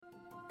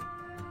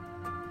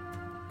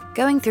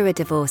Going through a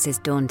divorce is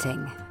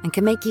daunting and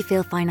can make you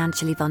feel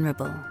financially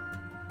vulnerable.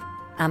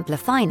 Ampler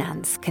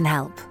Finance can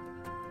help.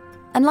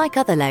 Unlike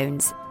other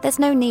loans, there's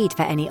no need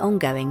for any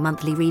ongoing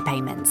monthly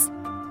repayments.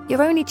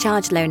 You're only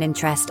charged loan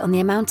interest on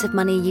the amount of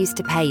money used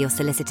to pay your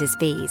solicitor's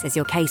fees as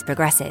your case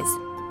progresses,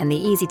 and the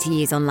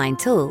easy-to-use online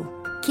tool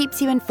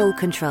keeps you in full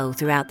control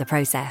throughout the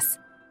process.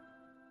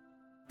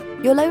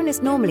 Your loan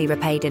is normally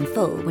repaid in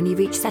full when you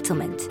reach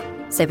settlement,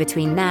 so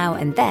between now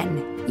and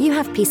then, you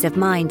have peace of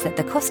mind that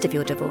the cost of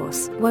your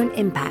divorce won't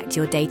impact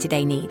your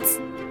day-to-day needs.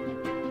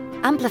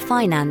 Ampler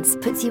Finance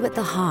puts you at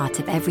the heart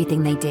of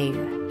everything they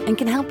do and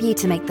can help you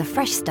to make the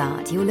fresh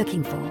start you're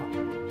looking for.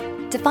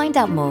 To find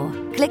out more,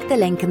 click the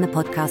link in the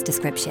podcast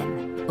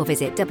description or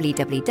visit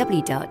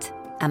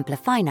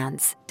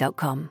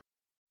www.amplerfinance.com.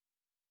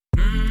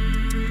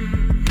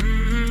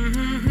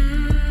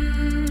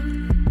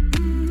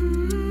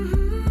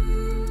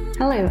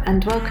 Hello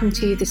and welcome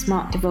to the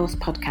Smart Divorce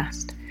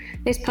Podcast.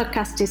 This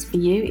podcast is for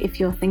you if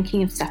you're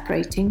thinking of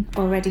separating,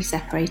 already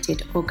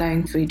separated, or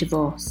going through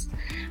divorce.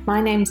 My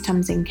name's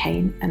Tamsin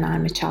Kane and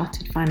I'm a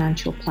chartered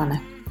financial planner.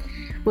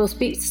 We'll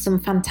speak to some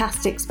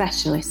fantastic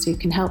specialists who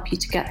can help you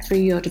to get through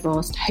your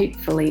divorce,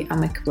 hopefully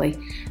amicably,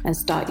 and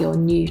start your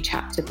new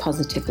chapter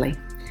positively.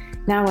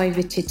 Now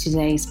over to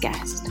today's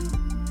guest.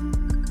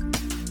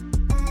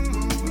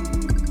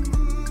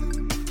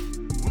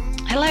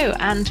 Hello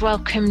and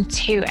welcome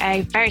to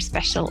a very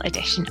special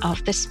edition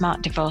of the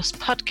Smart Divorce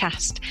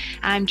Podcast.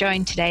 I'm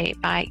joined today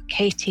by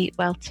Katie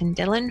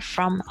Welton-Dillon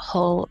from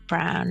Hall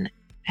Brown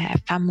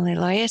Family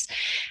Lawyers,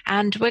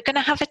 and we're going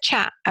to have a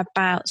chat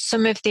about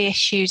some of the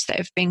issues that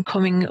have been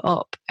coming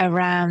up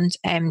around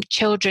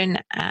children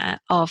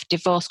of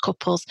divorced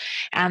couples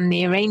and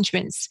the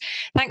arrangements.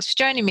 Thanks for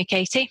joining me,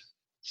 Katie.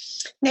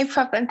 No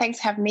problem. Thanks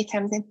for having me,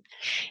 Tamsin.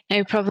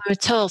 No problem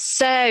at all.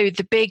 So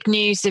the big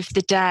news of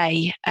the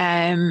day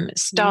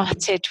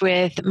started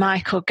with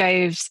Michael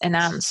Gove's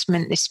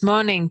announcement this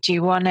morning. Do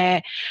you want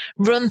to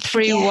run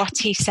through what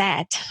he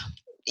said?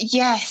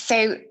 Yeah,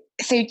 so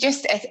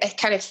just a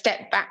kind of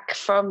step back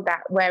from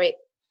that, where it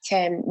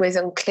was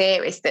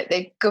unclear, is that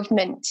the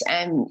government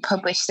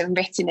published some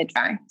written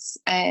advice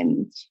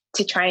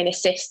to try and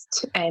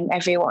assist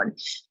everyone.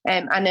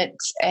 And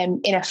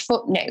in a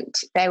footnote,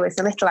 there was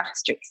a little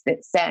asterisk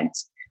that said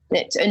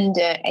that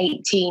under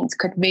 18s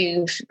could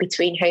move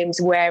between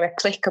homes where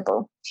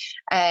applicable.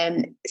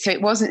 So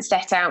it wasn't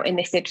set out in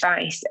this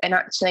advice, and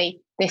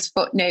actually this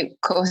footnote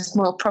caused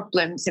more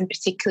problems, and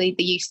particularly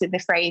the use of the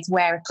phrase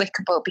 "where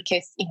applicable,"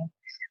 because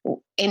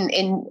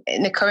in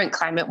the current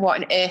climate,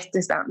 what on earth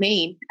does that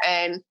mean?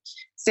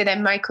 So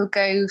then Michael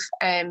Gove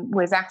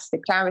was asked to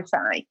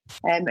clarify,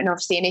 and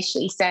obviously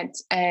initially said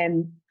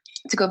to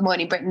Good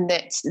Morning Britain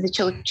that the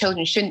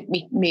children shouldn't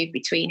move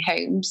between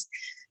homes.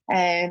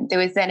 There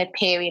was then a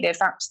period of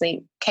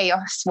absolute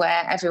chaos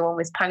where everyone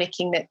was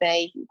panicking that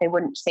they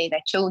wouldn't see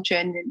their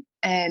children.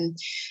 And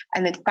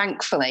then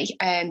thankfully,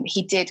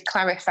 he did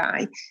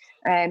clarify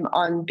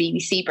on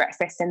BBC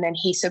Breakfast, and then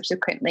he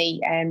subsequently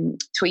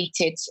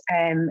tweeted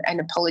and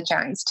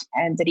apologised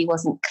that he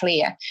wasn't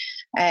clear.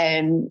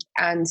 And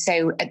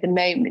so at the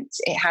moment,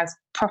 it has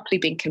properly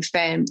been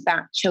confirmed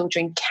that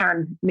children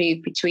can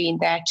move between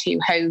their two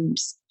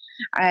homes.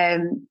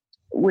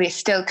 We're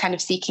still kind of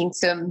seeking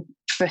some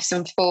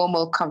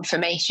formal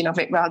confirmation of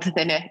it rather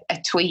than a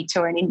tweet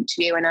or an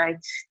interview, and I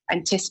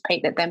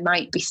anticipate that there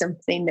might be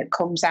something that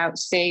comes out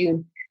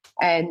soon.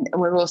 And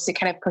we're also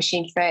kind of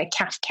pushing for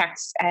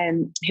CAFCAS,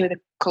 who are the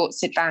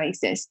court's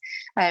advisors,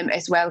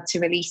 as well, to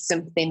release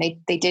something.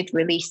 They did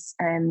release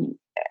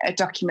a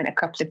document a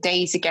couple of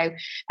days ago,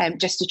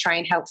 just to try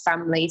and help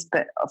families,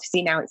 but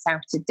obviously now it's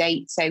out of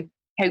date. So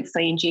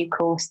hopefully in due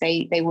course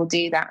they will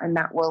do that, and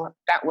that will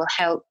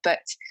help. But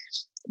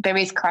there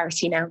is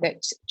clarity now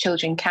that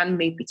children can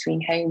move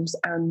between homes,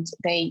 and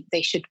they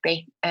should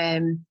be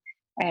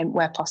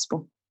where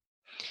possible.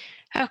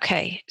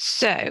 Okay,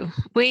 so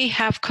we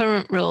have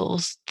current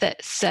rules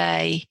that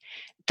say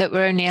that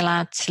we're only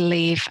allowed to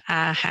leave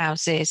our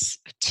houses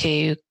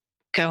to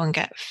go and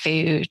get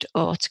food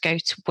or to go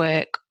to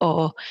work,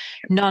 or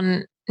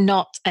not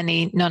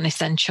any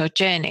non-essential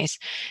journeys.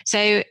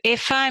 So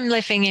if I'm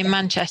living in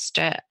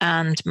Manchester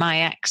and my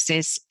ex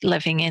is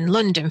living in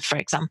London, for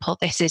example,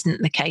 this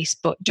isn't the case,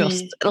 but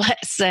just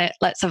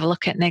let's have a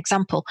look at an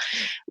example.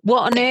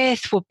 What on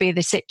earth would be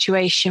the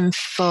situation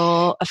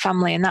for a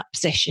family in that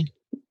position?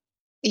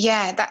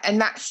 Yeah,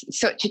 that's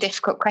such a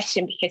difficult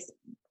question, because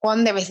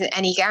one, there isn't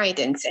any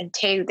guidance, and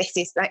two, this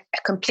is like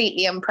a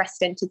completely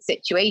unprecedented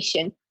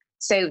situation.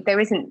 So there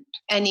isn't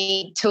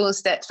any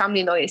tools that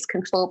family lawyers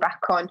can fall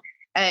back on.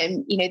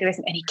 There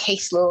isn't any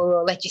case law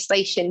or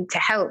legislation to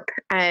help.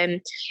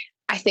 I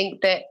think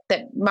that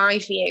my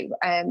view,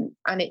 and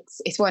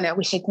it's one I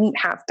wish I didn't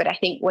have, but I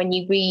think when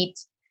you read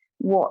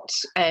what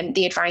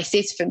the advice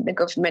is from the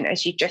government,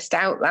 as you just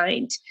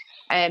outlined,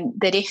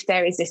 that if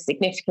there is a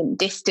significant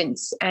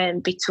distance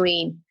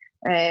between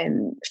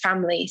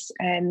families,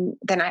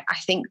 then I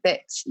think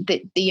that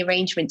the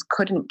arrangements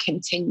couldn't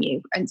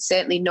continue, and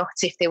certainly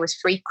not if there was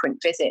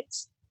frequent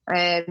visits.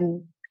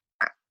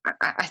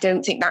 I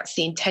don't think that's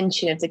the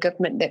intention of the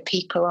government, that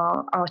people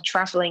are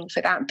travelling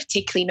for that,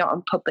 particularly not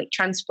on public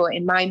transport.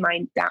 In my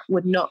mind, that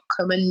would not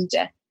come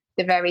under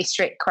the very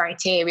strict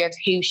criteria of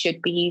who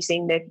should be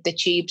using the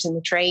tubes and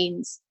the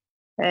trains.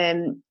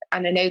 And I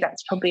know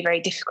that's probably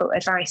very difficult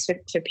advice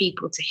for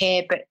people to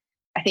hear, but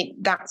I think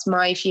that's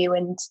my view,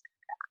 and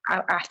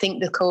I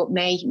think the court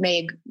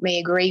may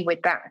agree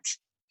with that.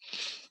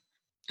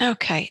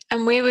 Okay,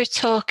 and we were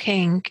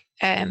talking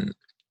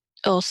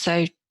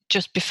also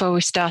just before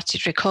we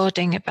started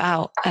recording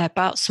about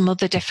some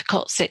other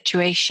difficult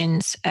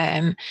situations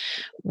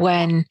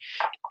when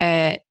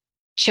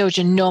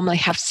children normally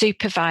have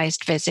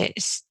supervised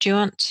visits. Do you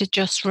want to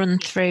just run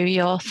through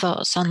your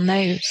thoughts on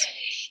those?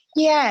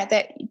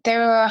 Yeah,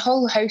 there are a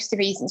whole host of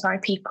reasons why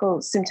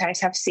people sometimes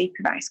have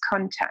supervised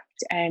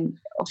contact,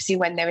 obviously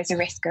when there is a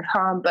risk of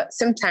harm, but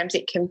sometimes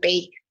it can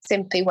be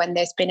simply when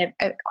there's been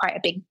quite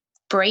a big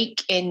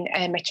break in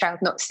a child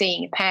not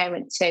seeing a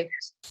parent, so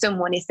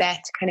someone is there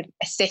to kind of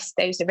assist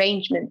those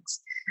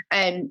arrangements.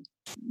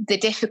 The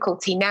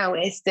difficulty now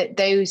is that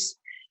those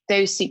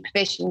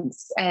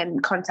supervisions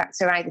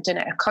contacts are either done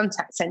at a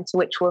contact centre,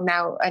 which are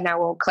now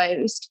all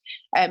closed,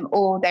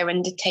 or they're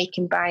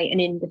undertaken by an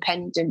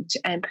independent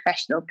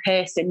professional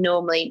person,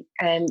 normally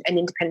an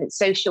independent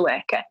social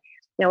worker.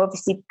 Now,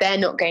 obviously, they're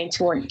not going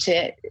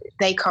to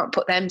they can't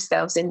put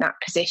themselves in that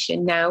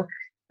position now.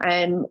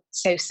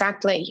 So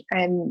sadly,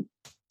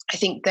 I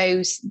think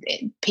those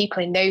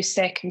people in those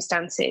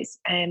circumstances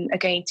are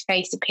going to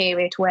face a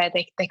period where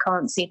they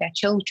can't see their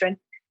children.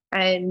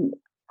 And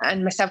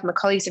myself and my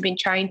colleagues have been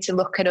trying to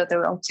look at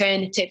other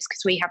alternatives,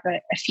 because we have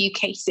a few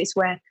cases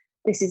where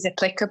this is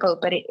applicable,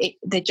 but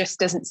there just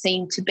doesn't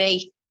seem to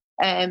be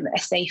a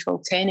safe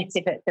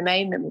alternative at the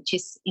moment, which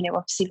is,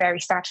 obviously very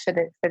sad for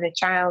the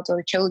child or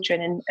the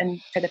children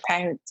and for the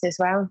parents as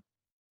well.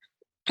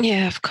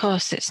 Yeah, of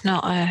course, it's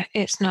not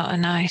a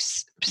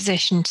nice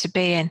position to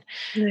be in.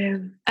 Yeah.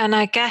 And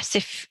I guess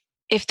if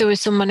there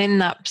was someone in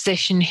that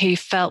position who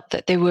felt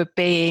that they were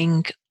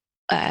being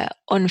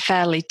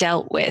unfairly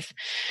dealt with,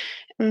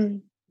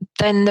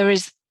 then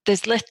there's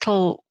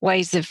little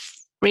ways of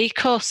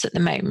recourse at the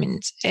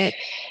moment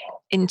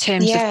in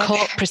terms of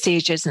court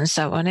procedures and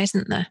so on,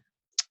 isn't there?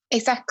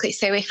 Exactly.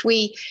 So if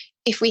we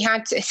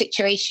had a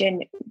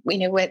situation,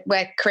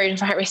 where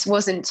coronavirus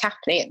wasn't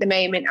happening at the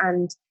moment,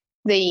 and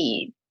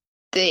the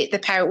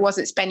parent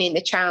wasn't spending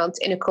the child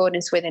in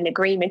accordance with an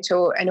agreement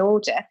or an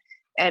order,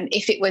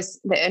 if it was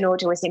that an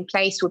order was in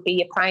place, would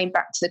be applying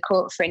back to the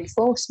court for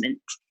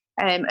enforcement.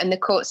 And the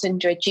court's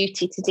under a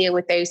duty to deal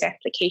with those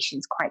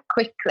applications quite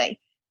quickly.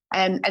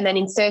 And then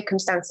in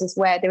circumstances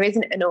where there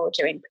isn't an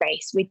order in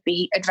place, we'd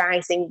be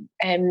advising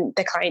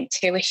the client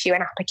to issue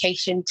an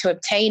application to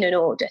obtain an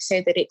order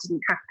so that it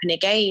didn't happen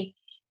again.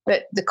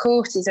 But the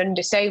court is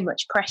under so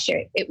much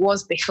pressure. It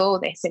was before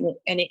this, and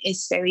it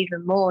is so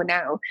even more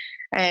now.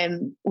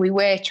 We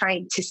were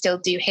trying to still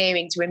do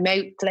hearings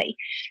remotely,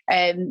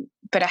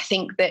 but I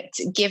think that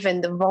given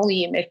the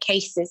volume of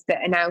cases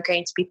that are now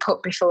going to be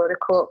put before the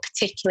court,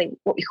 particularly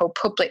what we call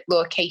public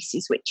law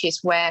cases, which is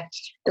where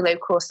the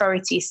local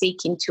authority is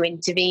seeking to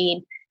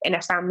intervene in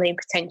a family and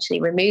potentially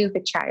remove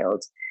a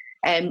child,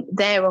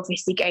 they're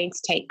obviously going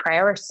to take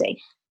priority.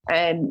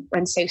 And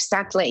so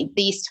sadly,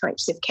 these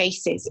types of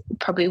cases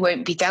probably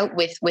won't be dealt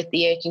with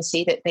the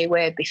urgency that they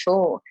were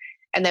before.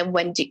 And then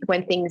when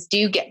things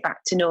do get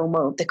back to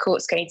normal, the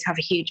court's going to have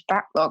a huge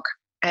backlog.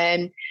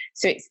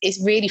 So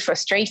it's really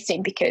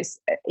frustrating, because,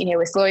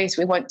 as lawyers,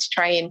 we want to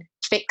try and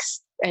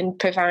fix and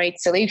provide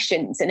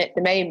solutions. And at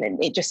the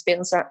moment, it just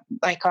feels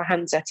like our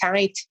hands are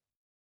tied.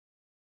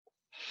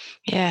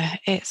 Yeah,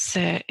 it's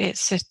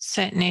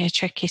certainly a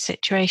tricky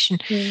situation.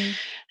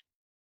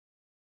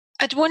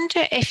 I'd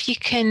wonder if you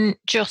can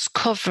just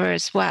cover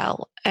as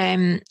well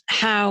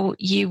how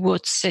you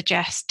would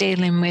suggest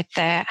dealing with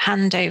their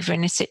handover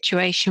in a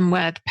situation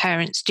where the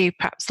parents do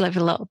perhaps live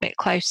a little bit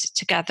closer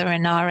together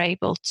and are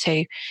able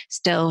to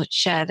still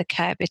share the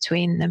care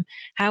between them.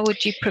 How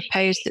would you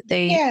propose that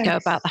they go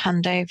about the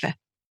handover?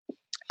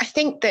 I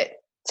think that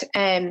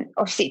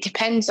obviously it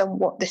depends on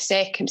what the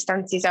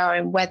circumstances are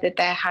and whether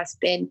there has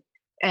been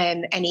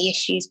any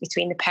issues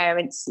between the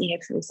parents,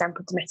 for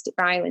example, domestic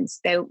violence.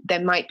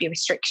 There might be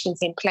restrictions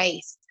in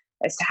place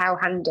as to how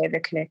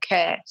handover can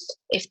occur.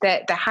 If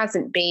there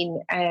hasn't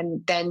been,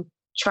 then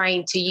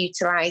trying to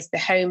utilise the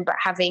home, but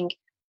having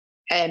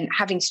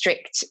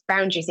strict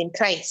boundaries in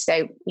place.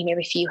 So,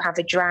 if you have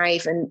a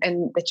drive and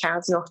the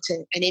child's not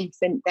an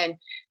infant,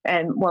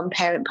 then one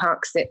parent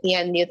parks at the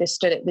end, the other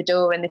stood at the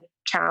door, and the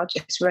child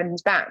just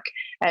runs back.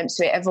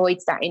 So it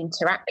avoids that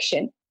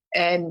interaction.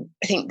 I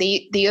think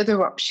the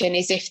other option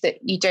is if that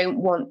you don't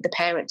want the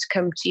parent to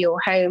come to your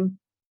home,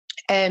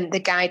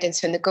 the guidance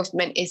from the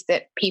government is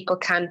that people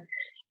can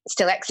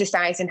still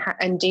exercise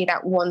and do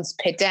that once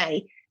per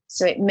day.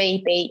 So it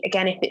may be,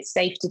 again, if it's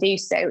safe to do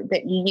so,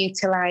 that you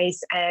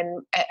utilise a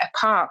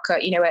park, or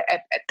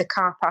the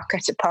car park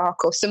at a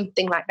park or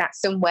something like that,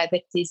 somewhere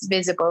that is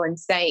visible and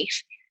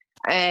safe,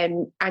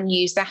 and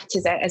use that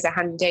as a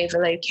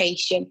handover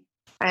location.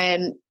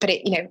 But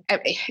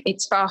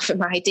it's far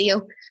from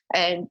ideal.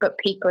 But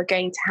people are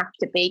going to have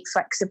to be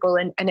flexible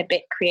and a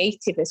bit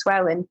creative as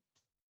well. And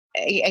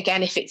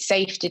again, if it's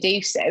safe to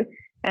do so,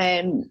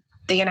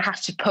 they're going to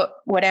have to put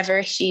whatever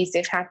issues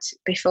they've had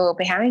before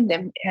behind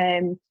them,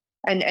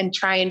 and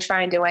try and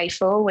find a way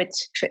forward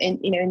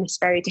in this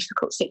very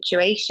difficult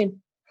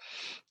situation.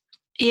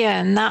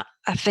 Yeah, and that,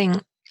 I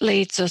think,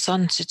 leads us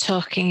on to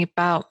talking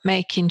about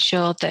making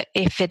sure that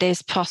if it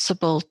is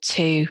possible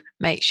to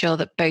make sure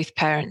that both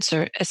parents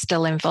are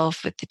still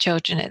involved with the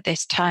children at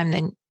this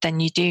time, then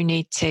you do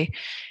need to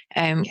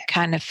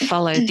kind of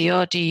follow the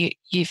order.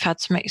 You've had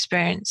some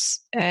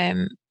experience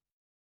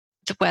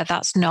where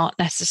that's not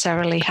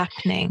necessarily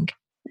happening.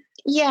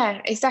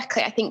 Yeah,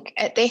 exactly. I think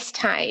at this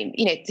time,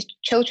 the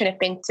children have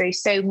been through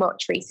so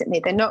much recently.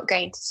 They're not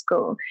going to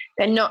school.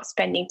 They're not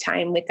spending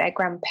time with their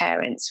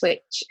grandparents,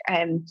 which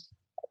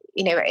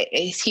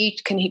is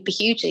huge, can be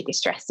hugely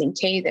distressing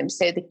to them.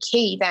 So the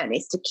key then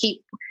is to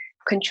keep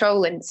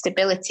control and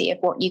stability of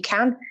what you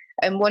can.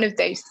 And one of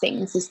those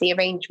things is the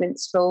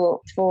arrangements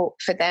for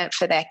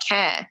their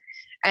care.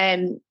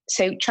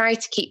 So try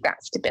to keep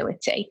that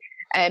stability.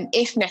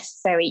 If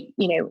necessary,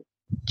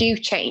 do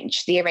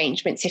change the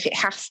arrangements if it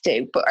has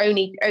to, but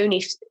only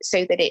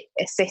so that it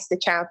assists the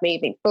child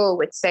moving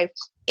forward. So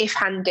if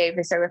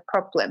handovers are a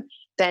problem,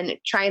 then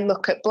try and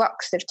look at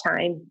blocks of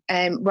time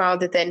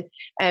rather than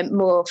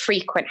more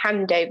frequent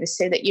handovers,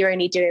 so that you're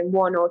only doing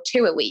 1 or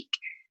 2 a week.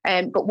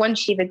 But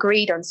once you've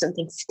agreed on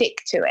something, stick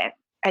to it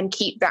and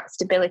keep that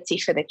stability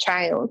for the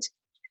child.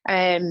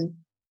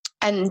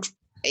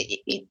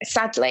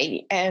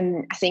 Sadly,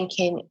 I think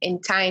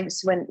in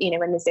times when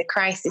there's a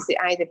crisis, it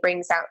either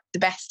brings out the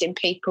best in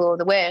people or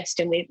the worst,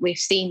 and we've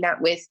seen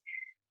that with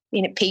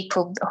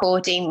people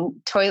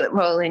hoarding toilet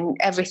roll and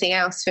everything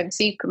else from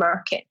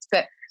supermarkets.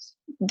 But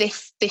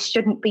this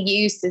shouldn't be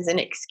used as an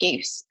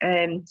excuse,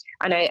 and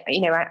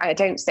I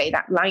don't say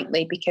that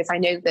lightly, because I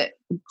know that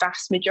the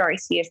vast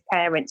majority of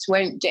parents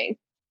won't do.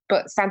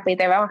 But sadly,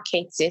 there are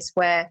cases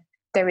where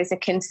there is a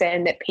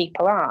concern that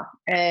people are.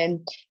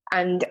 And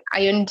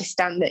I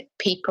understand that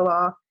people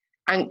are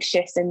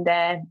anxious and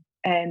they're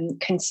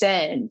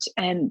concerned.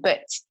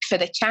 But for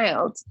the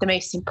child, the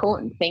most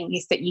important thing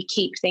is that you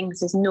keep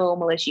things as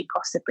normal as you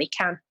possibly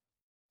can,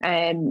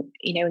 and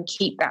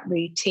keep that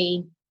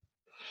routine.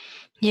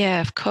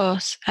 Yeah, of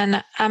course.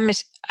 And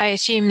I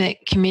assume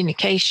that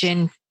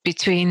communication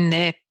between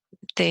the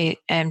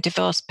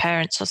divorced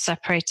parents or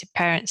separated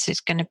parents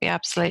is going to be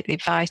absolutely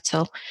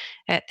vital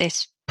at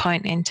this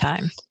point in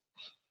time.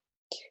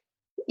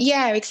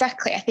 Yeah,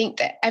 exactly. I think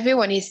that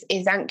everyone is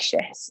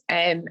anxious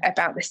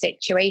about the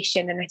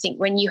situation, and I think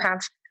when you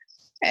have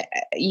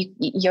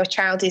your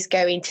child is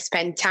going to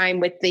spend time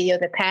with the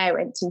other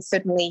parent, and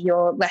suddenly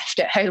you're left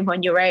at home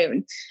on your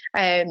own,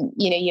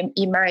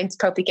 your mind's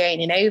probably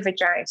going in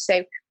overdrive.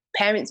 So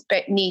parents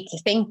need to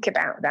think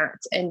about that,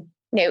 and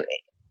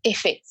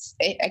if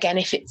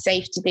it's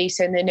safe to do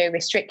so and there are no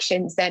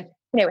restrictions, then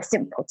a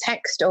simple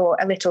text or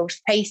a little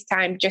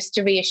FaceTime just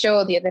to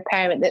reassure the other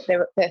parent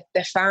that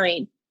they're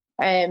fine.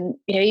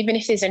 Even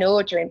if there's an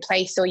order in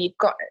place or you've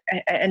got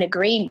an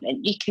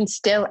agreement, you can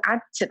still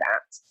add to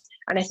that.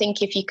 And I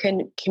think if you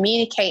can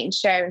communicate and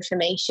share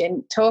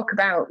information, talk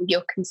about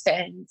your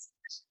concerns,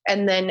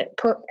 and then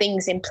put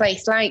things in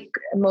place like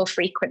more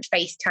frequent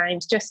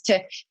FaceTimes just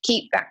to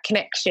keep that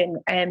connection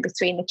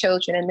between the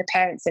children and the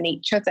parents and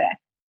each other,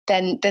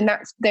 then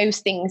those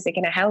things are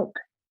going to help.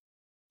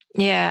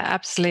 Yeah,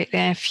 absolutely.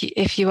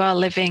 If you are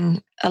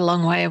living a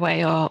long way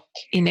away, or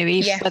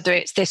whether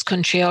it's this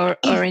country or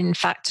in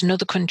fact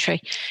another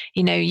country,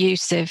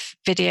 use of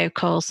video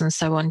calls and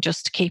so on,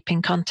 just to keep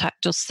in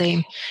contact, does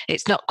seem,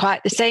 it's not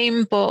quite the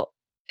same, but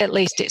at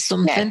least it's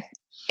something. No,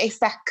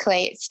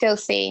 exactly. It's still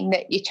seeing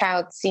that your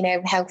child's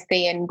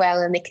healthy and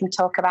well, and they can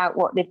talk about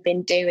what they've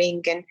been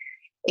doing, and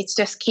it's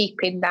just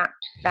keeping that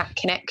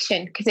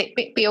connection, because it'd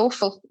be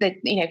awful that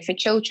for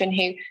children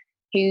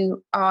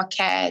who are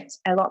cared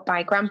a lot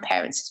by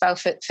grandparents as well,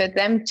 for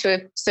them to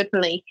have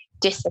suddenly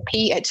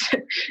disappeared.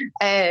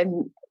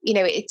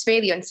 It's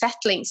really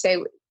unsettling.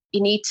 So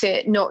you need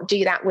to not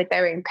do that with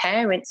their own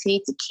parents. You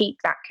need to keep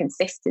that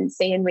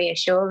consistency and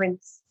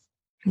reassurance.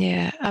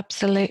 Yeah,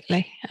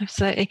 absolutely.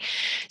 Absolutely.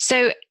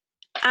 So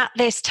at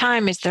this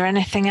time, is there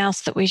anything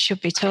else that we should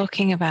be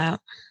talking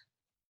about?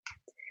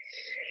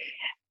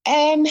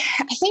 I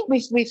think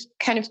we've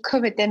kind of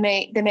covered the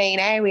main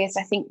areas.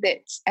 I think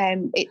that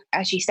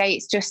as you say,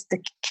 it's just the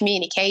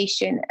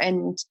communication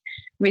and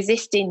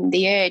resisting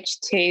the urge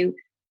to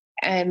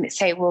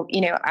say, well,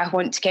 I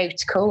want to go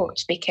to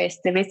court, because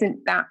there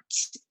isn't that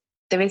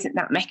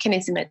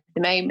mechanism at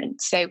the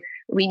moment. So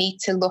we need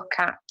to look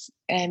at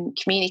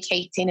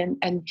communicating,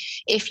 and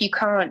if you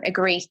can't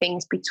agree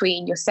things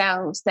between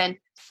yourselves, then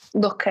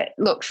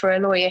look for a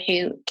lawyer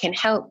who can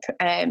help.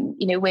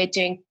 We're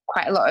doing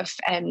quite a lot of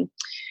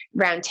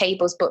round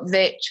tables, but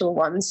virtual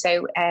ones.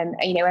 So,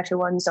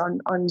 everyone's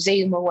on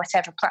Zoom or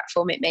whatever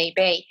platform it may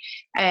be.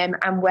 And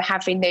we're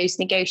having those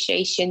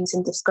negotiations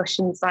and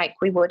discussions like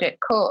we would at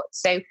court.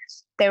 So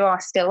there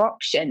are still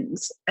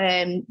options.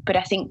 But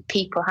I think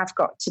people have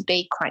got to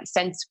be quite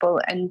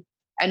sensible and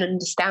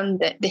understand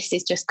that this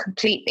is just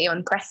completely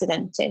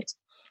unprecedented,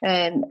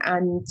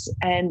 and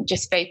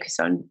just focus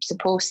on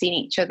supporting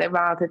each other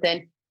rather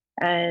than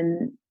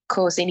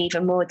causing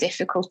even more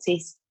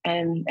difficulties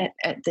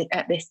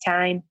at this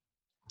time.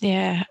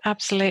 Yeah,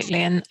 absolutely.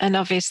 And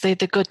obviously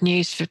the good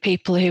news for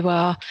people who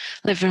are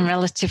living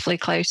relatively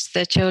close to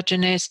their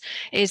children is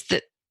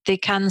that they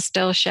can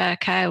still share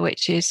care,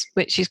 which is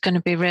going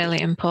to be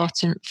really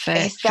important for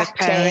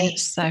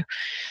parents. So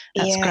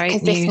that's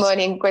great news. This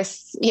morning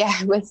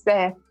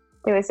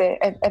there was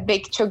a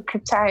big chunk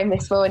of time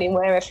this morning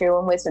where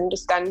everyone was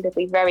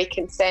understandably very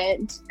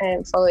concerned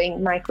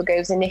following Michael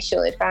Gove's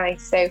initial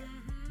advice. So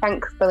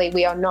thankfully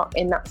we are not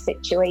in that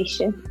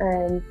situation.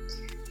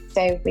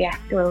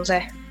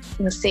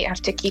 We'll see.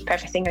 Have to keep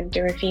everything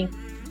under review.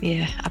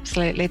 Yeah,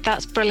 absolutely.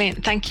 That's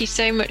brilliant. Thank you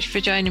so much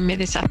for joining me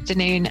this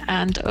afternoon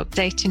and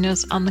updating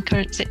us on the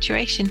current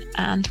situation.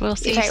 And we'll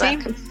see you soon.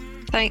 Welcome.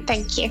 Thanks.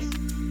 Thank you.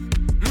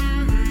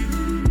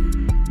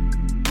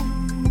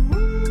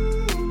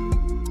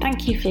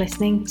 Thank you for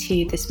listening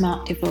to the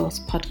Smart Divorce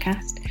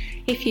podcast.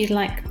 If you'd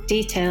like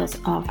details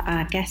of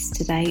our guest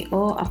today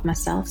or of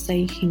myself so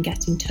you can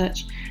get in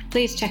touch,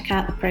 please check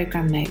out the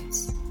programme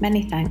notes.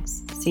 Many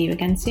thanks. See you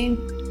again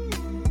soon.